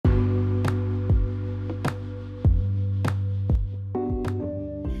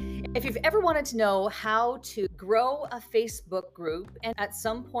If you've ever wanted to know how to grow a Facebook group and at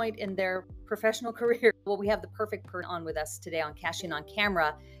some point in their professional career, well, we have the perfect person on with us today on Cash In on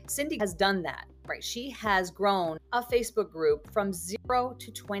Camera. Cindy has done that, right? She has grown a Facebook group from 0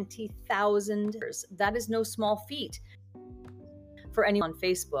 to 20,000. That is no small feat for anyone on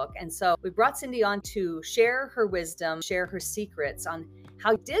Facebook. And so we brought Cindy on to share her wisdom, share her secrets on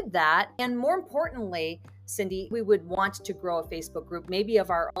how she did that. And more importantly, Cindy, we would want to grow a Facebook group, maybe of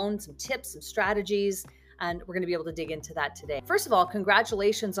our own, some tips, some strategies, and we're going to be able to dig into that today. First of all,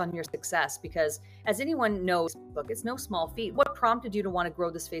 congratulations on your success, because as anyone knows, it's no small feat. What prompted you to want to grow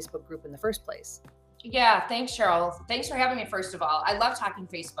this Facebook group in the first place? Yeah, thanks, Cheryl. Thanks for having me, first of all. I love talking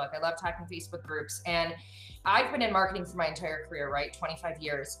Facebook. I love talking Facebook groups. And I've been in marketing for my entire career, right? 25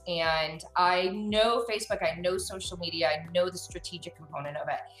 years. And I know Facebook, I know social media, I know the strategic component of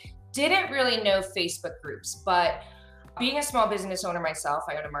it. Didn't really know Facebook groups, but being a small business owner myself,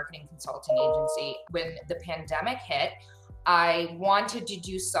 I own a marketing consulting agency. When the pandemic hit, I wanted to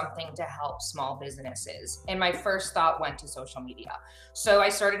do something to help small businesses. And my first thought went to social media. So I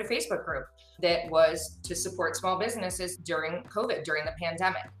started a Facebook group that was to support small businesses during COVID, during the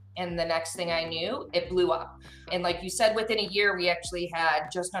pandemic. And the next thing I knew, it blew up. And like you said, within a year, we actually had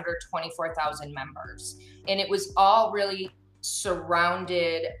just under 24,000 members. And it was all really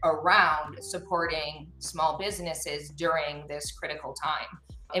surrounded around supporting small businesses during this critical time.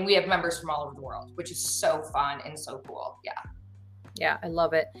 And we have members from all over the world, which is so fun and so cool. Yeah. Yeah, I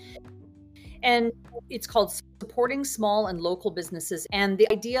love it. And it's called Supporting Small and Local Businesses. And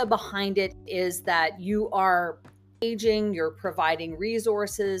the idea behind it is that you are engaging, you're providing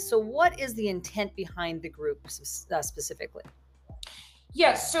resources. So what is the intent behind the group specifically?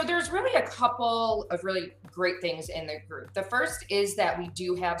 Yes, so there's really a couple of really great things in the group. The first is that we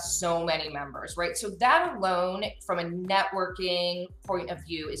do have so many members, right? So that alone, from a networking point of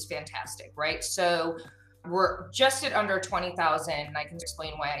view, is fantastic, right? So we're just at under 20,000, and I can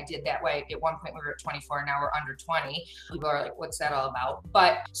explain why I did that way. At one point we were at 24, now we're under 20. People are like, what's that all about?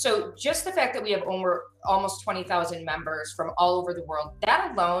 But so just the fact that we have almost 20,000 members from all over the world,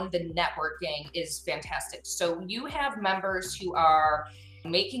 that alone, the networking is fantastic. So you have members who are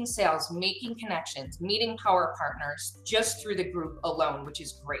making sales, making connections, meeting power partners just through the group alone, which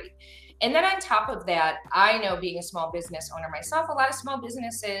is great. And then on top of that, I know, being a small business owner myself, a lot of small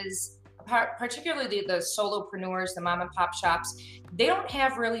businesses, particularly the solopreneurs, the mom and pop shops, they don't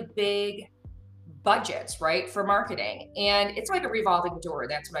have really big budgets, right, for marketing. And it's like a revolving door.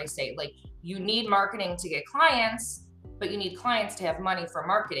 That's what I say. Like, you need marketing to get clients, but you need clients to have money for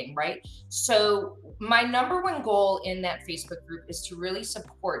marketing, right? So my number one goal in that Facebook group is to really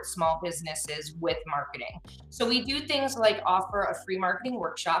support small businesses with marketing. So we do things like offer a free marketing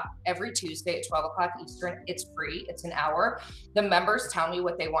workshop every Tuesday at 12 o'clock Eastern. It's free, it's an hour. The members tell me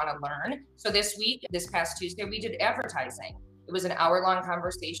what they want to learn. So this past Tuesday, we did advertising. It was an hour-long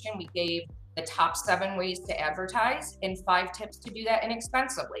conversation. We gave the top 7 ways to advertise and 5 tips to do that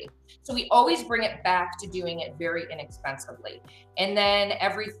inexpensively. So we always bring it back to doing it very inexpensively. And then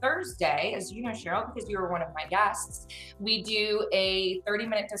every Thursday, as you know, Cheryl, because you were one of my guests, we do a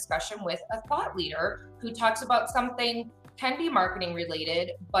 30-minute discussion with a thought leader who talks about something, can be marketing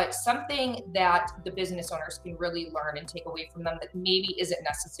related, but something that the business owners can really learn and take away from them that maybe isn't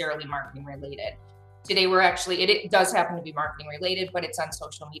necessarily marketing related. Today it does happen to be marketing related, but it's on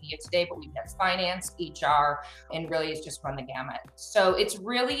social media today, but we've got finance, HR, and really it's just run the gamut. So it's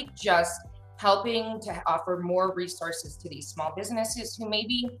really just helping to offer more resources to these small businesses who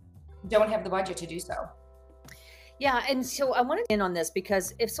maybe don't have the budget to do so. Yeah, and so I wanted to in on this,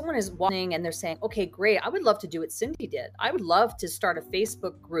 because if someone is watching and they're saying, okay, great, I would love to do what Cindy did. I would love to start a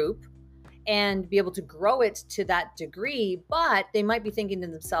Facebook group and be able to grow it to that degree, but they might be thinking to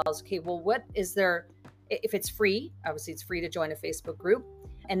themselves, okay, well, what is there, if it's free, obviously it's free to join a Facebook group,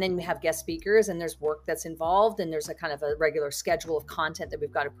 and then we have guest speakers and there's work that's involved and there's a kind of a regular schedule of content that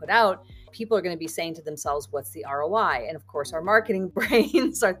we've got to put out, people are going to be saying to themselves, what's the ROI? And of course, our marketing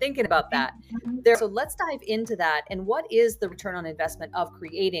brains are thinking about that. So let's dive into that. And what is the return on investment of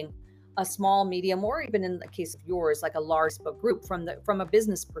creating a small, medium, or even in the case of yours, like a large Facebook group from a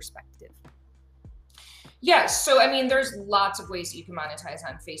business perspective? Yes. So, I mean, there's lots of ways that you can monetize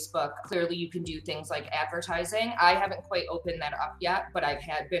on Facebook. Clearly, you can do things like advertising. I haven't quite opened that up yet, but I've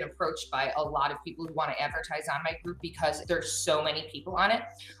been approached by a lot of people who want to advertise on my group because there's so many people on it.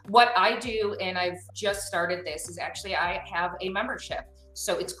 What I do, and I've just started this, is actually I have a membership.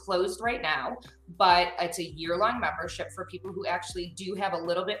 So it's closed right now, but it's a year-long membership for people who actually do have a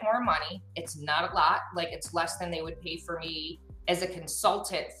little bit more money. It's not a lot, like it's less than they would pay for me as a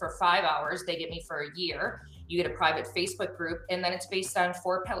consultant for 5 hours. They get me for a year. You get a private Facebook group, and then it's based on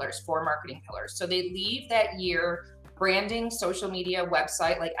 4 pillars, 4 marketing pillars. So they leave that year branding, social media,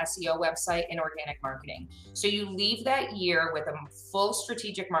 website, like SEO website, and organic marketing. So you leave that year with a full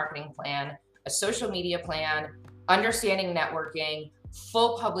strategic marketing plan, a social media plan, understanding networking,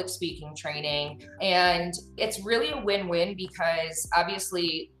 full public speaking training. And it's really a win-win because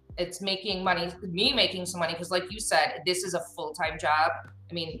obviously it's making money, me making some money, because like you said, this is a full-time job.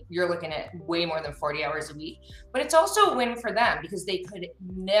 I mean, you're looking at way more than 40 hours a week, but it's also a win for them because they could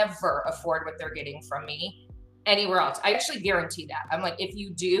never afford what they're getting from me anywhere else. I actually guarantee that. I'm like, if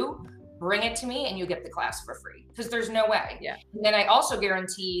you do, bring it to me and you get the class for free, because there's no way. Yeah. And then I also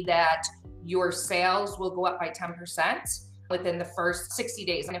guarantee that your sales will go up by 10% within the first 60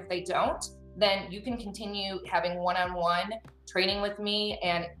 days. And if they don't, then you can continue having one-on-one training with me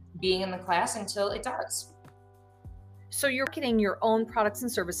and being in the class until it does. So you're marketing your own products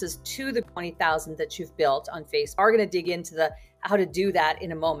and services to the 20,000 that you've built on Facebook. We're going to dig into the how to do that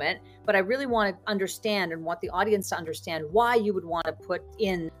in a moment, but I really want to understand and want the audience to understand why you would want to put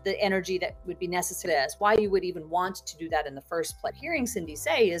in the energy that would be necessary, why you would even want to do that in the first place. Hearing Cindy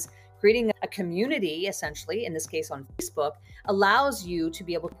say is creating a community, essentially, in this case on Facebook, allows you to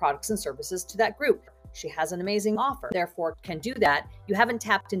be able to products and services to that group. She has an amazing offer, therefore can do that. You haven't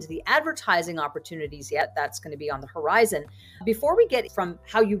tapped into the advertising opportunities yet. That's going to be on the horizon. Before we get from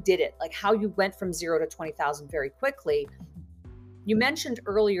how you did it, like how you went from 0 to 20,000 very quickly, you mentioned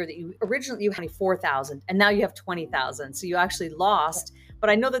earlier that you originally had 24,000 and now you have 20,000. So you actually lost, but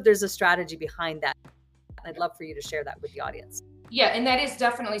I know that there's a strategy behind that. I'd love for you to share that with the audience. Yeah, and that is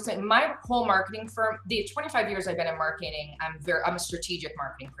definitely something. My whole marketing firm, the 25 years I've been in marketing, I'm a strategic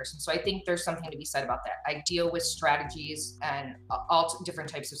marketing person. So I think there's something to be said about that. I deal with strategies and all different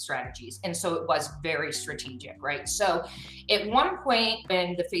types of strategies. And so it was very strategic, right? So at one point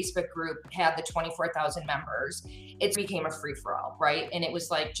when the Facebook group had the 24,000 members, it became a free-for-all, right? And it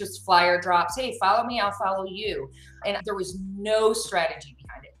was like just flyer drops. Hey, follow me, I'll follow you. And there was no strategy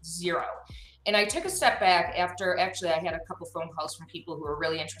behind it, zero. And I took a step back after, actually, I had a couple phone calls from people who were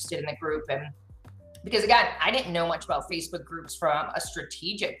really interested in the group. And because again, I didn't know much about Facebook groups from a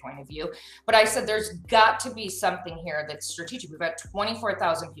strategic point of view, but I said, there's got to be something here that's strategic. We've got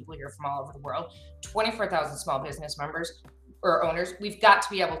 24,000 people here from all over the world, 24,000 small business members or owners. We've got to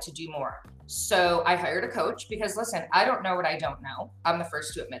be able to do more. So I hired a coach because listen, I don't know what I don't know. I'm the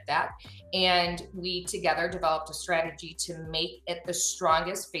first to admit that. And we together developed a strategy to make it the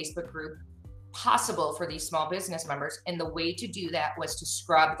strongest Facebook group possible for these small business members. And the way to do that was to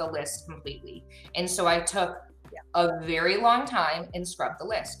scrub the list completely. And so I took a very long time and scrubbed the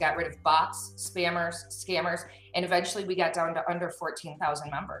list, got rid of bots, spammers, scammers, and eventually we got down to under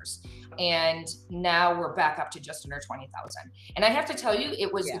 14,000 members. And now we're back up to just under 20,000. And I have to tell you,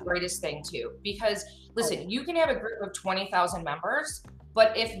 it was the greatest thing too, because listen, you can have a group of 20,000 members,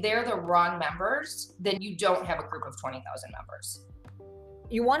 but if they're the wrong members, then you don't have a group of 20,000 members.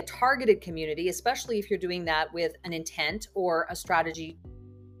 You want a targeted community, especially if you're doing that with an intent or a strategy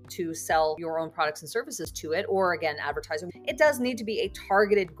to sell your own products and services to it, or again, advertising. It does need to be a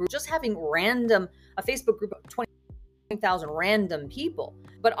targeted group. Just having a Facebook group of 20,000 random people,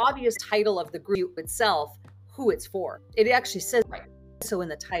 but obvious title of the group itself, who it's for. It actually says so in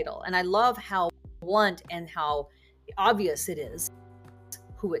the title. And I love how blunt and how obvious it is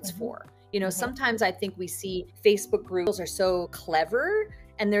who it's for. You know, sometimes I think we see Facebook groups are so clever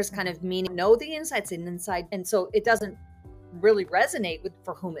and there's kind of meaning, know the insights and inside. And so it doesn't really resonate with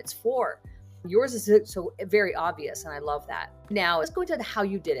for whom it's for. Yours is so very obvious. And I love that. Now let's go into how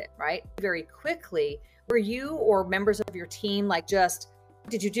you did it, right? Very quickly. Were you or members of your team, what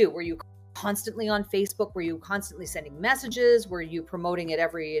did you do? Were you constantly on Facebook? Were you constantly sending messages? Were you promoting it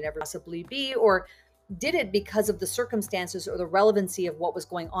every possibly be? Or did it because of the circumstances or the relevancy of what was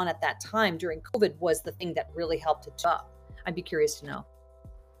going on at that time during COVID was the thing that really helped it up? I'd be curious to know.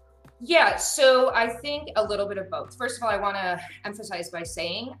 Yeah, so I think a little bit of both. First of all, I want to emphasize by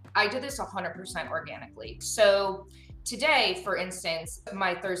saying I did this 100% organically. So today, for instance,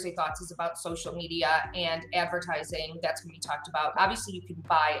 my Thursday Thoughts is about social media and advertising. That's going to be talked about. Obviously, you can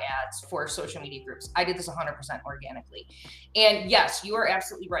buy ads for social media groups. I did this 100% organically. And yes, you are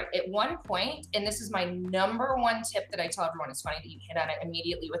absolutely right. At one point, and this is my number one tip that I tell everyone, it's funny that you hit on it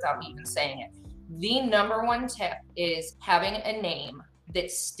immediately without me even saying it. The number one tip is having a name that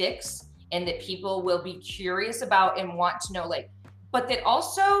sticks and that people will be curious about and want to know, but that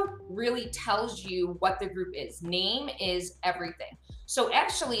also really tells you what the group is. Name is everything. So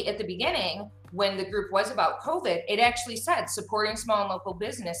actually at the beginning, when the group was about COVID, it actually said supporting small and local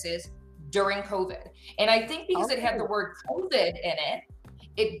businesses, during COVID. And I think because it had the Oh. word COVID in it,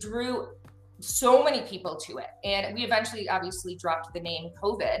 it drew so many people to it. And we eventually obviously dropped the name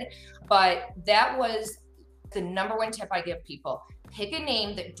COVID, but that was the number one tip I give people. Pick a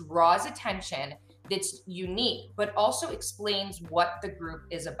name that draws attention, that's unique, but also explains what the group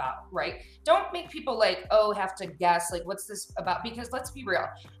is about, right? Don't make people like, oh, have to guess, like, what's this about? Because let's be real,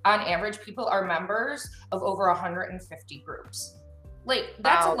 on average, people are members of over 150 groups. Like,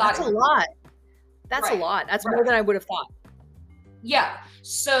 that's Wow, a lot. that's a lot. That's a Right, lot. That's more right. than I would have thought. Yeah.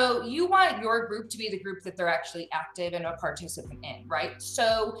 So you want your group to be the group that they're actually active and a participant in, right?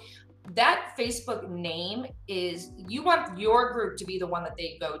 So that Facebook name is, you want your group to be the one that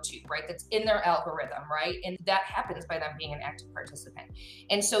they go to, right? That's in their algorithm, right? And that happens by them being an active participant.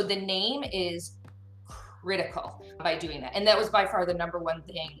 And so the name is critical by doing that. And that was by far the number one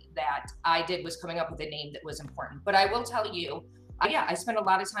thing that I did, was coming up with a name that was important. But I will tell you, yeah, I spent a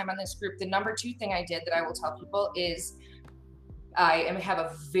lot of time on this group. The number two thing I did that I will tell people is have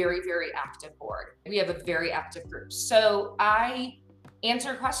a very, very active board. We have a very active group. So I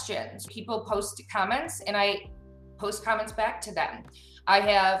answer questions. People post comments and I post comments back to them. I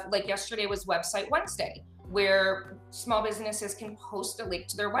have, like yesterday was Website Wednesday, where small businesses can post a link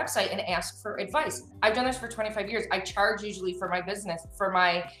to their website and ask for advice. I've done this for 25 years. I charge usually for my business, for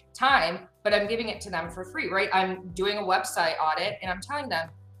my time, but I'm giving it to them for free, right? I'm doing a website audit and I'm telling them,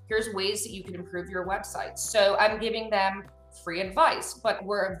 here's ways that you can improve your website. So I'm giving them free advice, but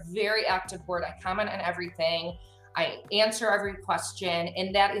we're a very active board. I comment on everything. I answer every question,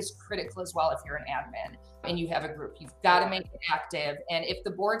 and that is critical as well if you're an admin and you have a group. You've got to make it active. And if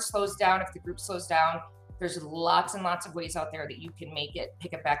the board slows down, if the group slows down, there's lots and lots of ways out there that you can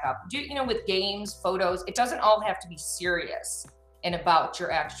pick it back up. With games, photos, it doesn't all have to be serious and about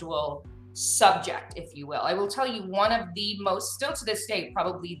your actual subject, if you will. I will tell you, one of the most, still to this day,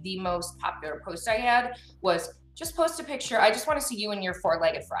 probably the most popular post I had was, just post a picture. I just want to see you and your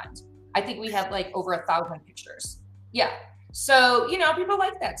four-legged friend. I think we had like over 1,000 pictures. Yeah. So, people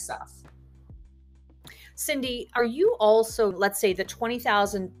like that stuff. Cindy, are you also, let's say the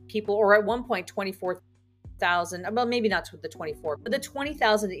 20,000 people, or at one point 24,000, well, maybe not the 24, but the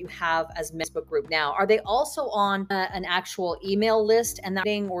 20,000 that you have as Facebook group now, are they also on an actual email list and that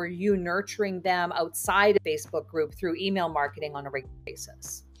thing, or are you nurturing them outside of Facebook group through email marketing on a regular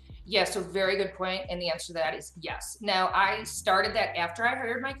basis? Yeah, so very good point. And the answer to that is yes. Now, I started that after I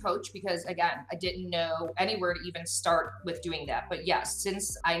hired my coach because, again, I didn't know anywhere to even start with doing that. But yes,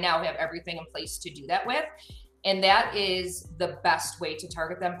 since I now have everything in place to do that with, and that is the best way to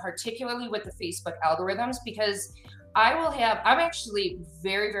target them, particularly with the Facebook algorithms, because I'm actually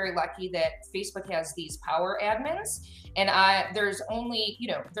very, very lucky that Facebook has these power admins. And there's only,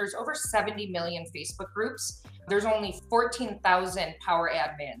 there's over 70 million Facebook groups. There's only 14,000 power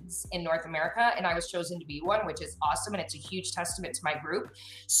admins in North America. And I was chosen to be one, which is awesome. And it's a huge testament to my group.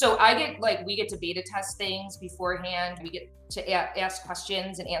 So we get to beta test things beforehand. We get to ask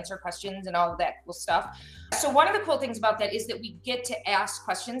questions and answer questions and all of that cool stuff. So one of the cool things about that is that we get to ask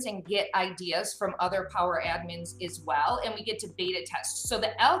questions and get ideas from other power admins as well. And we get to beta test. So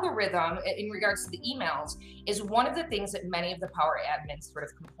the algorithm in regards to the emails is one of the things that many of the power admins sort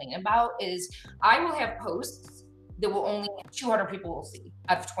of complain about is I will have posts that will only 200 people will see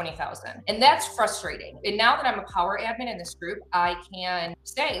out of 20,000. And that's frustrating. And now that I'm a power admin in this group, I can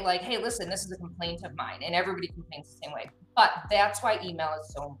say like, hey, listen, this is a complaint of mine, and everybody complains the same way. But that's why email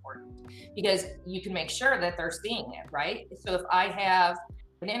is so important, because you can make sure that they're seeing it, right? So if I have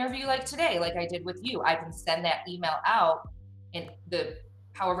an interview like today, like I did with you, I can send that email out and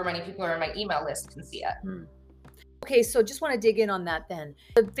however many people are on my email list can see it. Okay, so just want to dig in on that then.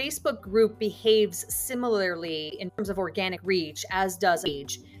 The Facebook group behaves similarly in terms of organic reach as does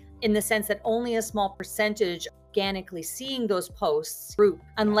Page, in the sense that only a small percentage organically seeing those posts group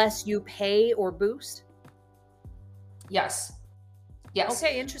unless you pay or boost? Yes. Yes.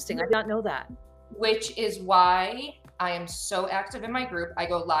 Okay, interesting. I did not know that. Which is why I am so active in my group. I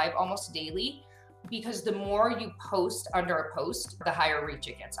go live almost daily, because the more you post under a post, the higher reach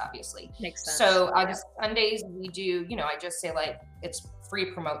it gets, obviously. Makes sense. So on Sundays, we do, I just say like, it's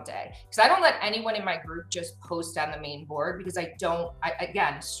free promote day. Because I don't let anyone in my group just post on the main board, because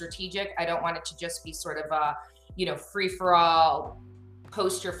again, strategic. I don't want it to just be sort of a, free for all,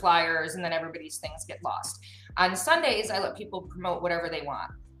 post your flyers and then everybody's things get lost. On Sundays, I let people promote whatever they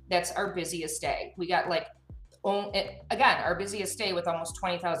want. That's our busiest day. We got our busiest day with almost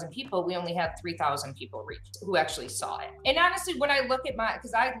 20,000 people, we only had 3,000 people reached who actually saw it. And honestly, when I look at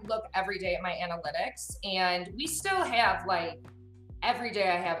because I look every day at my analytics, and we still have every day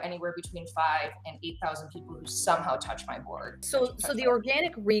I have anywhere between 5 and 8,000 people who somehow touch my board. So the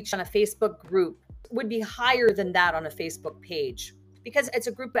organic reach on a Facebook group would be higher than that on a Facebook page because it's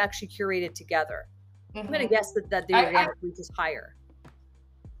a group actually curated together. I'm going to guess that the organic reach is higher.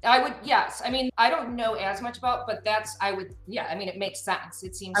 I would, yes. I mean, I don't know as much about, but I mean, it makes sense.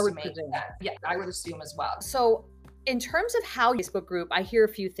 It seems to make sense. Yeah, I would assume as well. So in terms of how Facebook group, I hear a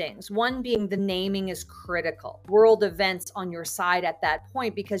few things. One being the naming is critical. World events on your side at that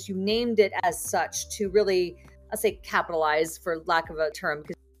point, because you named it as such to really, let's say, capitalize for lack of a term,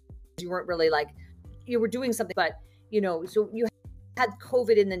 because you weren't really like, you were doing something, but so you had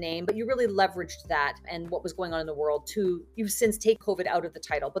COVID in the name, but you really leveraged that and what was going on in the world you've since take COVID out of the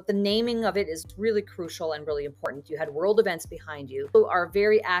title, but the naming of it is really crucial and really important. You had world events behind you who are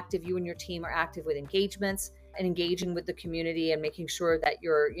very active. You and your team are active with engagements and engaging with the community and making sure that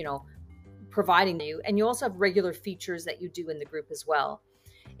you're, providing you. And you also have regular features that you do in the group as well.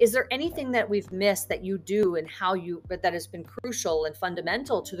 Is there anything that we've missed that you do and but that has been crucial and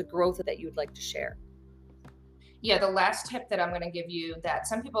fundamental to the growth that you'd like to share? Yeah, the last tip that I'm going to give you that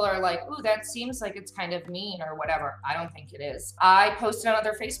some people are like, ooh, that seems like it's kind of mean or whatever. I don't think it is. I post on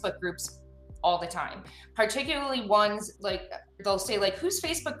other Facebook groups all the time, particularly ones like they'll say like, whose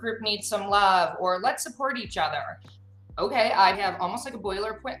Facebook group needs some love or let's support each other. Okay, I have almost like a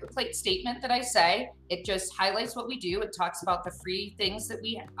boilerplate statement that I say. It just highlights what we do. It talks about the free things that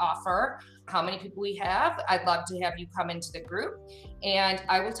we offer, how many people we have. I'd love to have you come into the group. And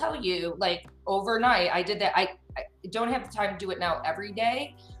I will tell you, like overnight, I did that. I don't have the time to do it now every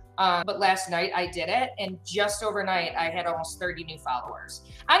day. But last night I did it, and just overnight I had almost 30 new followers.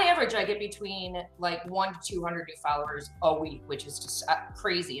 On average, I get between like 1 to 200 new followers a week, which is just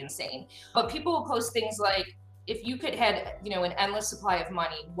crazy insane. But people will post things like, if you could had, an endless supply of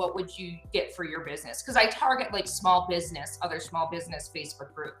money, what would you get for your business? Because I target like other small business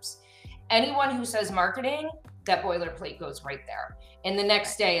Facebook groups. Anyone who says marketing, that boilerplate goes right there. And the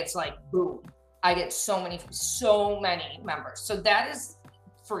next day it's like, boom, I get so many members. So that is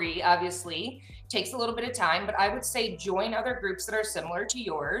free, obviously, takes a little bit of time, but I would say join other groups that are similar to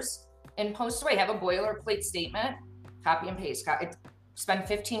yours and post away. Have a boilerplate statement, copy and paste. Spend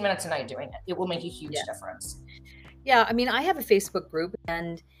 15 minutes a night doing it. It will make a huge difference. Yeah, I mean, I have a Facebook group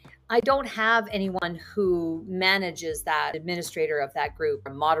and I don't have anyone who manages that, administrator of that group,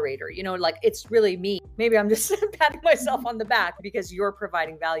 or moderator, like it's really me. Maybe I'm just patting myself on the back because you're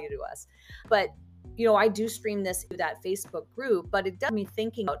providing value to us. But, I do stream this to that Facebook group, but it does me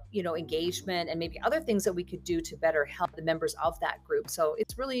thinking about, engagement and maybe other things that we could do to better help the members of that group. So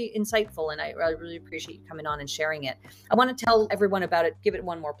it's really insightful and I really appreciate you coming on and sharing it. I want to tell everyone about it. Give it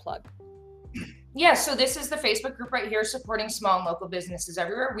one more plug. Yeah, so this is the Facebook group right here, supporting small and local businesses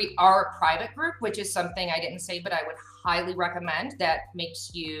everywhere. We are a private group, which is something I didn't say, but I would highly recommend. That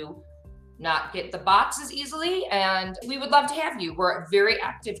makes you not get the bots as easily. And we would love to have you. We're a very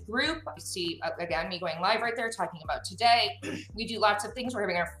active group. You see, again, me going live right there, talking about today. We do lots of things. We're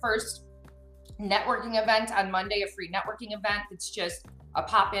having our first networking event on Monday, a free networking event. It's just a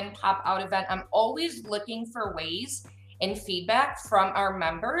pop in, pop out event. I'm always looking for ways and feedback from our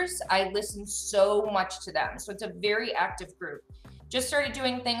members. I listen so much to them. So it's a very active group. Just started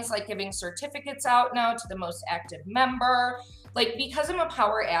doing things like giving certificates out now to the most active member. Like, because I'm a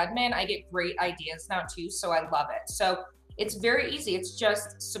power admin, I get great ideas now too. So I love it. So it's very easy. It's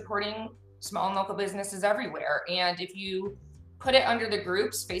just supporting small and local businesses everywhere. And if you put it under the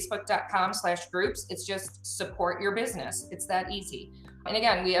groups, facebook.com/groups, it's just support your business. It's that easy. And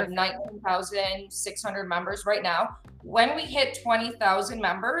again, we have 19,600 members right now. When we hit 20,000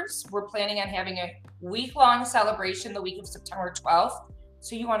 members, we're planning on having a week-long celebration the week of September 12th.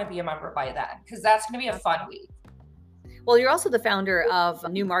 So you want to be a member by then, because that's going to be a fun week. Well, you're also the founder of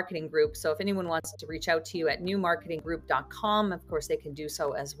New Marketing Group. So if anyone wants to reach out to you at newmarketinggroup.com, of course, they can do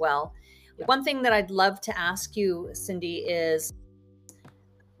so as well. One thing that I'd love to ask you, Cindy, is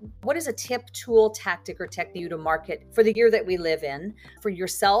what is a tip, tool, tactic, or technique to market for the year that we live in for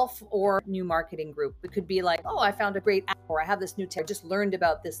yourself or New Marketing Group? It could be like, oh, I found a great app, or I have this new tech, I just learned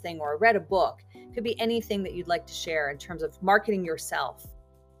about this thing, or I read a book. It could be anything that you'd like to share in terms of marketing yourself.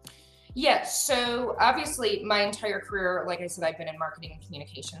 Yes. So obviously my entire career, like I said, I've been in marketing and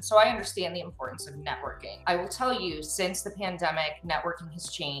communication. So I understand the importance of networking. I will tell you, since the pandemic, networking has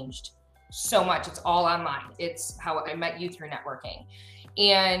changed so much. It's all online. It's how I met you, through networking.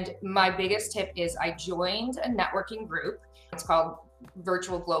 And my biggest tip is I joined a networking group. It's called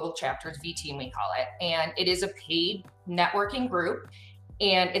Virtual Global Chapters, V-Team we call it. And it is a paid networking group.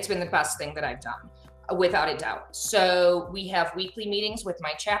 And it's been the best thing that I've done. Without a doubt. So we have weekly meetings with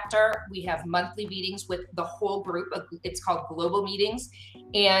my chapter. We have monthly meetings with the whole group. It's called global meetings.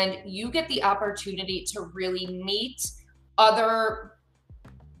 And you get the opportunity to really meet other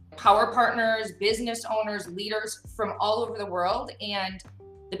power partners, business owners, leaders from all over the world. And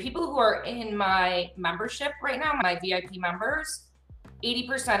the people who are in my membership right now, my VIP members,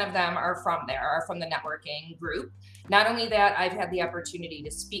 80% of them are from the networking group. Not only that, I've had the opportunity to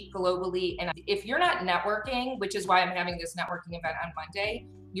speak globally. And if you're not networking, which is why I'm having this networking event on Monday,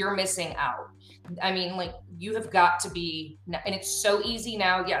 you're missing out. I mean, like, you have got to be, and it's so easy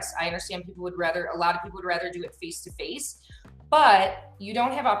now. Yes, I understand a lot of people would rather do it face to face, but you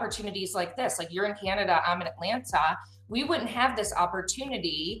don't have opportunities like this. Like, you're in Canada, I'm in Atlanta. We wouldn't have this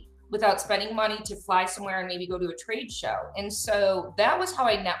opportunity without spending money to fly somewhere and maybe go to a trade show. And so that was how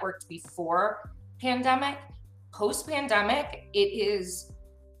I networked before pandemic. Post-pandemic,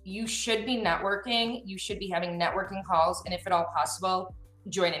 you should be networking. You should be having networking calls. And if at all possible,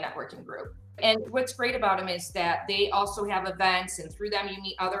 join a networking group. And what's great about them is that they also have events, and through them you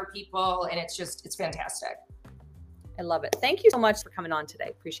meet other people, and it's fantastic. I love it. Thank you so much for coming on today.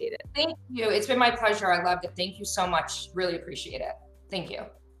 Appreciate it. Thank you. It's been my pleasure. I loved it. Thank you so much. Really appreciate it. Thank you.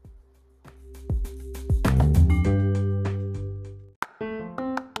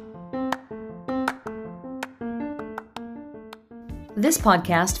 This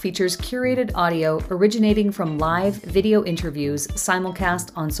podcast features curated audio originating from live video interviews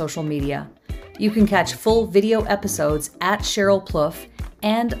simulcast on social media. You can catch full video episodes at Cheryl Plouffe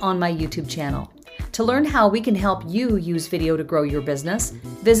and on my YouTube channel. To learn how we can help you use video to grow your business,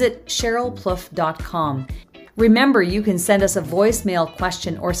 visit CherylPlouffe.com. Remember, you can send us a voicemail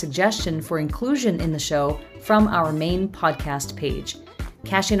question or suggestion for inclusion in the show from our main podcast page.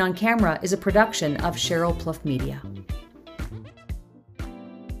 Cashing on Camera is a production of Cheryl Plouffe Media.